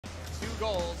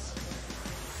goals.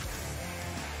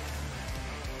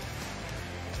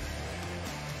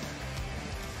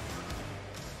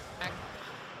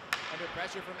 Under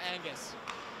pressure from Angus.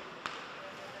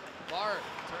 Bard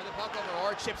turn the puck over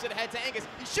or chips it ahead to Angus.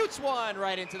 He shoots one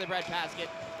right into the breadbasket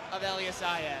of 𝗖liche.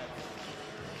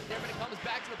 There, but it comes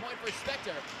back to the point for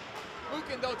𝗪₀.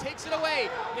 Lukin, though, takes it away.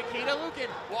 Nikita Lukin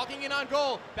walking in on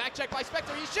goal. Back check by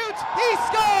𝗪₀. He shoots. He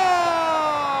scores!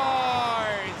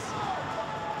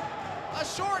 A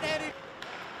shorthanded.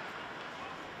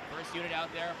 First unit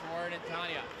out there for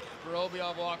NETANYA.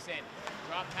 𝗂𝗶𝘀 walks in.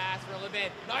 Drop pass for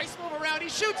𝗪₁. Nice move around. He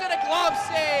shoots and a glove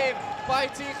save by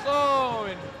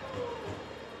Tikhon.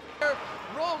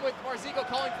 Rome with 𝗪RŽico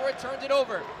calling for it. Turns it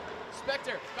over.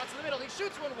 𝗪₀ cuts to the middle. He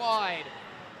shoots one wide.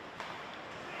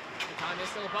 NETANYA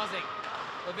still buzzing.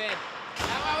 𝗪₁.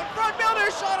 Now out in front.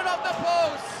 𝗪nr shot it off the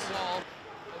post.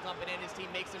 He'll dump it in. His team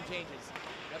makes some changes.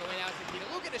 The other way now is Nikita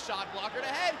Lukin. A shot blocker to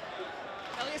head.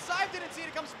 𝗖liche didn't see it.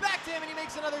 It comes back to him and he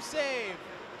makes another save.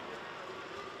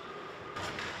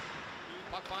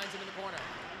 Puck finds him in the corner.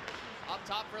 Up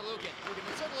top for Lukin. Lukin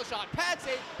with circle shot. Pad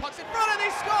save. Puck's in front and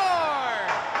they score!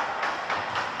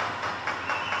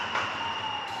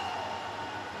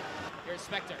 Here's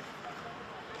𝗪₀.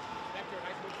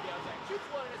 Nice move to the outside. Shoots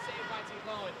one and a save by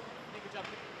Tikhon. Nikita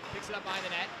picks it up behind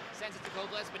the net. Sends it to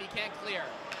𝗂𝗪𝘁, but he can't clear.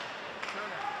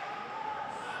 Turner.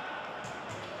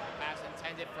 Pass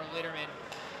intended for Litterman.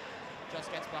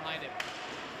 Just gets behind him.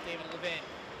 David 𝗪₁.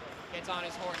 Gets on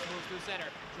his horse, moves through center,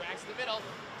 drags to the middle,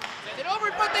 sends it over,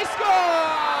 but they score!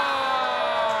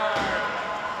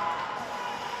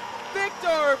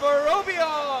 Victor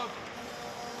Vorobyev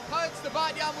cuts the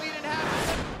YAM lead in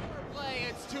half. Play,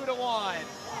 it's 2-1.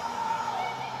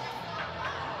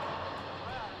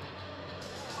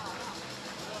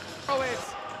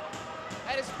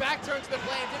 At his back turns to the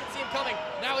play and didn't see him coming.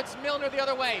 Now it's 𝗪nr the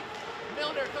other way.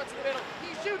 𝗪nr cuts to the middle.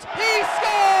 He shoots. He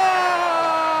scores!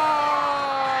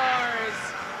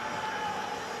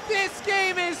 This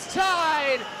game is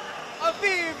tied.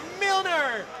 Aviv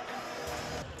𝗪nr.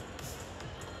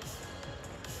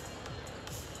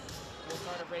 We'll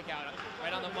start a breakout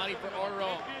right on the money for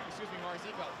𝗪Rome. Excuse me,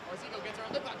 𝗪RŽico. 𝗪RŽico gets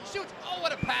around lip puck. He shoots. Oh,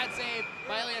 what a pad save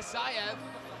by 𝗖liche.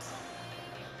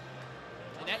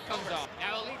 The net comes off.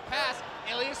 Now a lead pass.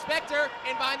 𝗖liche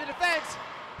in behind the defense.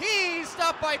 He's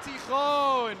stopped by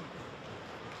Tikhon.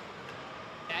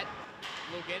 Net.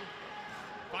 Lukin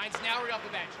finds Nowry off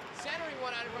the bench. Centering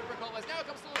one out in front for 𝗂𝗪𝘁. Now it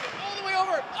comes to Lukin all the way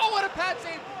over. Oh, what a pad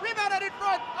save. Rebound out in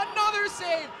front. Another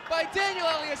save by Daniel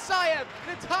𝗖liche.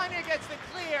 NETANYA gets the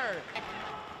clear.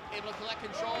 Able to collect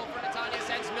control for NETANYA.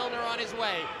 Sends 𝗪nr on his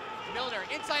way. 𝗪nr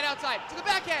inside outside to the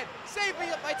backhand. Saved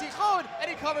by Tikhon and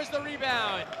he covers the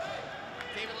rebound.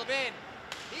 David 𝗪₁.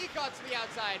 He cuts to the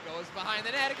outside. Goes behind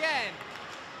the net again.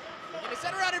 Looking to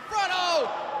center out in front. Oh!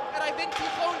 And I think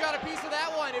Tikhon got a piece of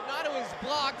that one. If not, it was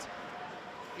blocked.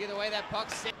 Either way, that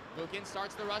puck's safe. Lukin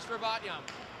starts the rush for YAM.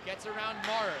 Gets around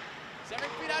𝗪r. 7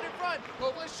 feet out in front.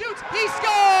 𝗂𝗪🫗 shoots. He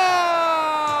scores!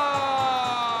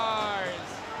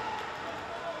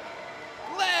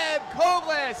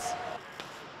 𝗪𝗂𝗪🫗.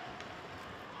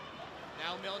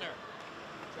 Now 𝗪nr.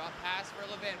 Drop pass for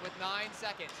𝗪nr with 9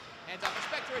 seconds. Hands off the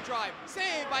𝗪₀ drive.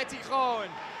 Saved by Tikhon.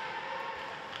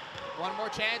 One more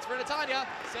chance for NETANYA.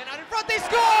 Sent out in front. They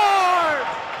score!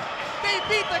 They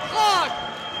beat the clock.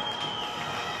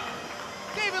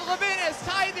 David 𝗪nr has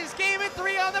tied this game at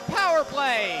 3 on the power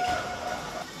play.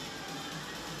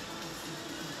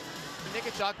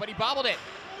 Nikita, but he bobbled it.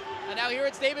 And now here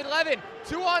it's David 𝗪nr.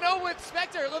 2-on-0 with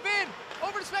𝗪₀. 𝗪nr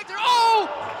over to 𝗪₀. Oh!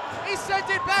 He sent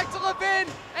it back to 𝗪nr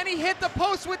and he hit the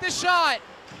post with the shot.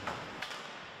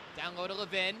 Down low to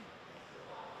𝗪nr.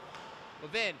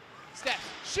 𝗪nr steps,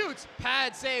 shoots,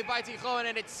 pad save by Tikhon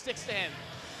and it sticks to him.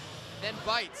 Then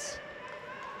bites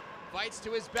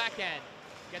to his backhand.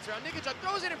 Gets around Nikita,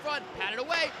 throws it in front, patted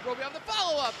away. 𝗂𝗪𝘀 the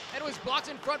follow-up and it was blocked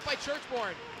in front by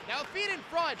𝗪்ʰborn. Now feet in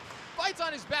front, fights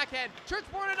on his backhand.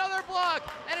 𝗪்ʰborn another block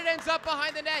and it ends up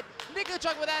behind the net.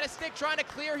 Nikita without a stick trying to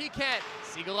clear, he can't.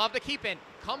 Tsigalov the keep-in,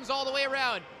 comes all the way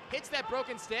around, hits that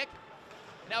broken stick.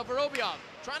 Now Vorobyev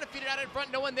trying to feed it out in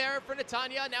front, no one there for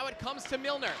NETANYA. Now it comes to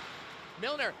𝗪nr.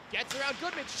 𝗪nr gets around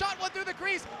Goodman, shot one through the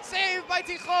crease, saved by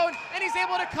Tikhon, and he's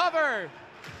able to cover.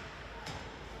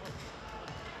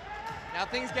 Now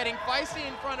things getting feisty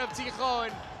in front of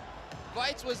Tikhon.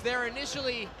 Weitz was there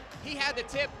initially. He had the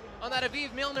tip on that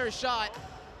Aviv 𝗪nr shot.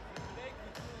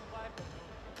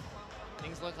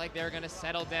 Things look like they're going to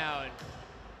settle down.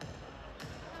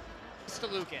 To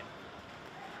Lukin.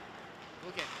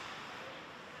 Lukin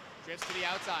drifts to the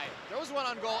outside, throws one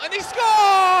on goal, and they score!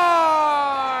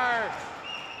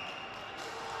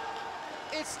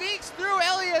 It sneaks through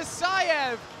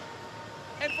𝗖liche.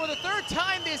 And for the third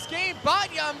time this game,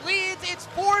 YAM leads. It's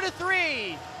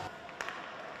 4-3.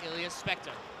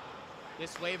 𝗖ście𝗱𝗲.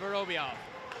 This way, 𝗂𝗏𝗄𝗃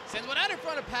sends one out in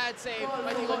front of pad save.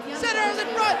 Centers in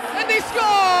front, and they score!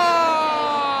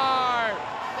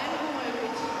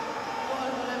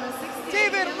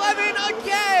 David Levin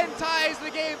again ties the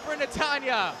game for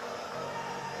NETANYA.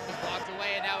 Blocked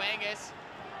away, and now 𝗚ngiz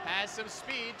has some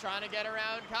speed, trying to get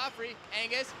around 𝗂𝗄𝗃.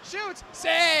 𝗚ngiz shoots,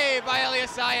 save by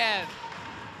𝗖ście𝗱𝗲.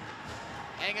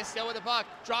 𝗚ngiz still with the puck,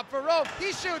 drop for Rome,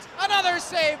 he shoots, another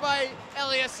save by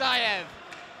𝗖ście𝗱𝗲.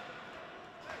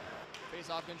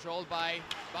 Face-off controlled by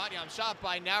YAM, shot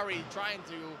by 𝗪Rhis𝘁, trying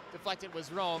to deflect it was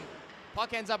Rome.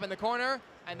 Puck ends up in the corner,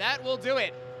 and that will do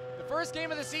it. The first game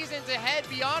of the season to head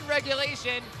beyond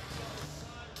regulation.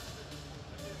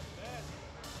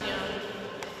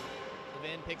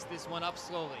 Levin picks this one up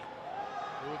slowly,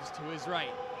 moves to his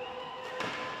right.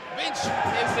 𝗪்દ્ź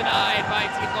is denied by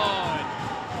𝗪𝘁.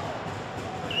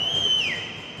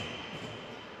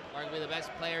 Arguably the best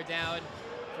player down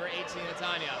for 𝗖ście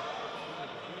NETANYA.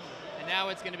 And now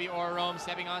it's going to be Rome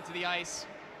stepping onto the ice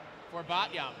for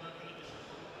YAM.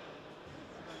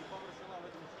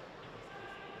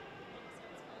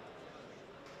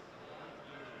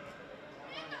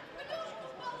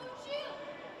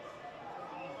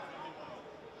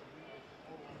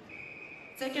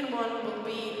 Second one will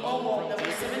be Omo,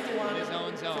 number 71, his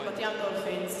own zone. from the YAM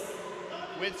Dolphins.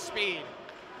 With speed.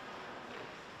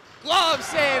 Glove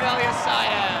save,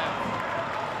 𝗖ście𝗱𝗲𝗃.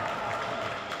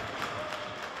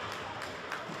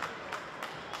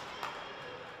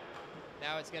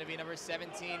 Now it's going to be number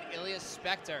 17,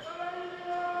 𝗖ście𝗱𝗃𝗲.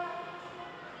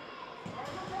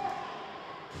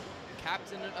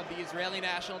 Captain of the Israeli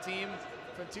national team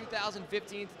from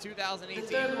 2015 to 2018.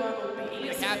 The third one will be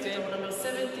The captain 𝗖ście𝗱𝗃𝗲, number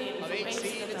 17, of from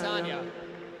𝗖ście NETANYA.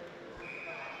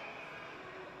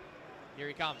 Here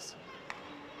he comes.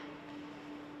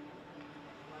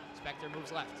 𝗬𝗃𝗃𝗲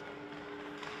moves left.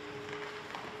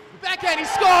 Backhand, he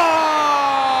scores!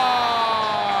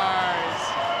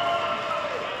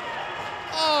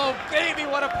 Oh, baby,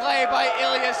 what a play by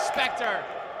𝗖ście𝗱𝗃𝗲.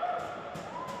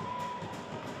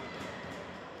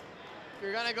 If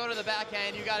you're gonna go to the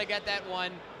backhand, you gotta get that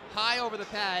one high over the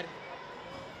pad.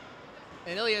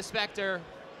 And 𝗖ście𝗱𝗃𝗲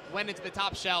went into the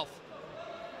top shelf.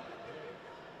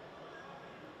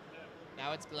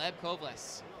 Now it's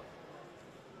𝗵𝗀𝗀𝗲𝗄𝗏.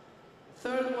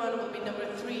 Third one will be number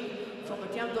 3, from the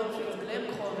YAM Dolphins,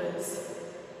 𝗵𝗀𝗀𝗲𝗄𝗏.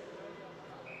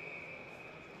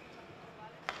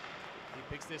 He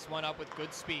picks this one up with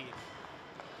good speed.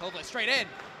 𝗂𝗏 straight in.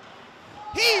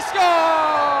 He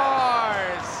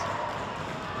scores!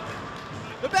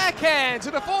 The backhand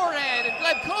to the forehand, and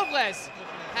𝗵𝗀𝗀𝗲𝗏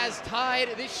has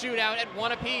tied this shootout at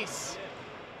 1 apiece.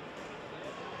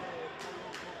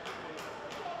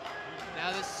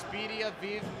 Now the speedy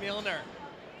Aviv Milner.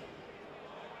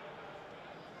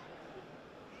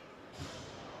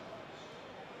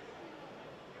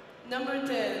 Number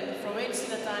 10, from 𝗖ście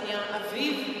NETANYA,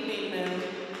 Aviv Milner.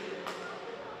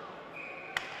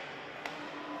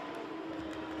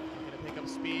 Gonna pick up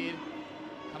speed,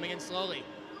 coming in slowly.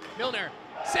 Milner,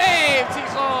 save,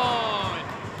 𝗪𝗁!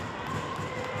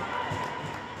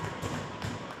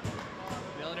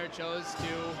 Milner chose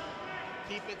to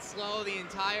keep it slow the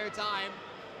entire time,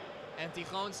 and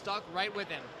𝗪𝗁 stuck right with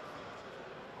him.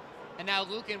 And now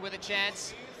Lukin with a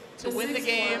chance to win the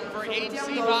game for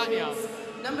𝗖ście YAM.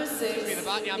 Number 6, the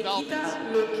YAM Nikita Dolphins.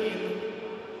 Lukin.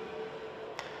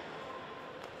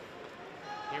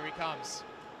 Here he comes.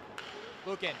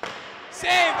 Lukin.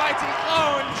 Saved by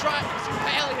𝗪𝗁,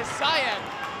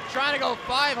 trying to go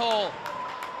 5-hole.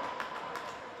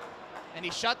 And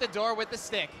he shut the door with the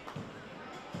stick.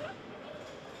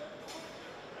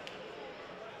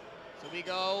 So we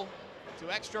go to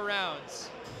extra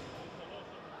rounds.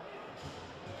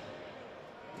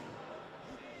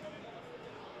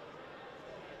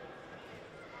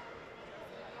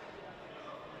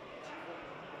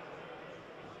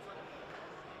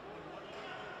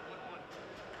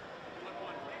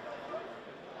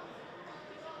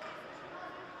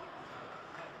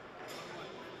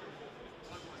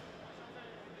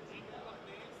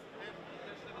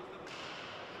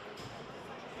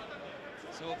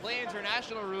 So we'll play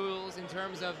international rules in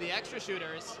terms of the extra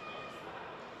shooters.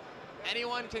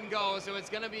 Anyone can go, so it's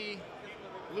going to be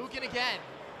Lukin again.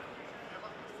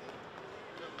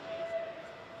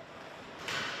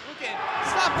 Lukin,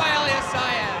 stopped by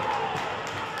𝗖ście𝗱𝗲𝗃.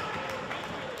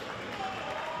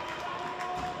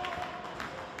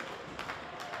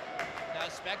 Now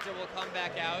𝗬𝗃𝗃𝗲 will come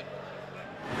back out.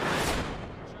 Not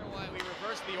sure why we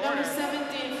reversed the Number order.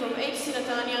 17, from 𝗖ście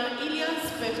NETANYA,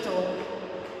 𝗵𝗀𝗀𝗃𝗲.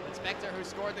 𝗬𝗃𝗃𝗃 who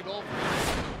scored the goal for us.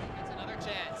 That's another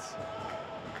chance.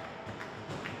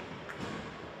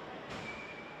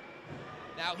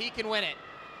 Now he can win it.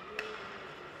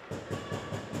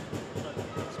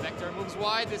 𝗪்bec moves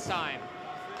wide this time.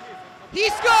 He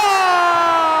scores!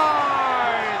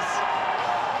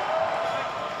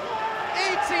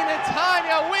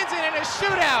 NETANYA wins it in a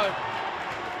shootout.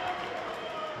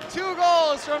 2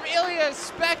 goals from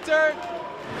𝗪்tože𝘁.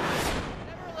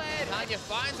 NETANYA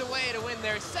finds a way to win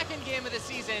their second game of the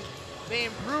season. They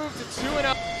improve to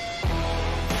 2-0.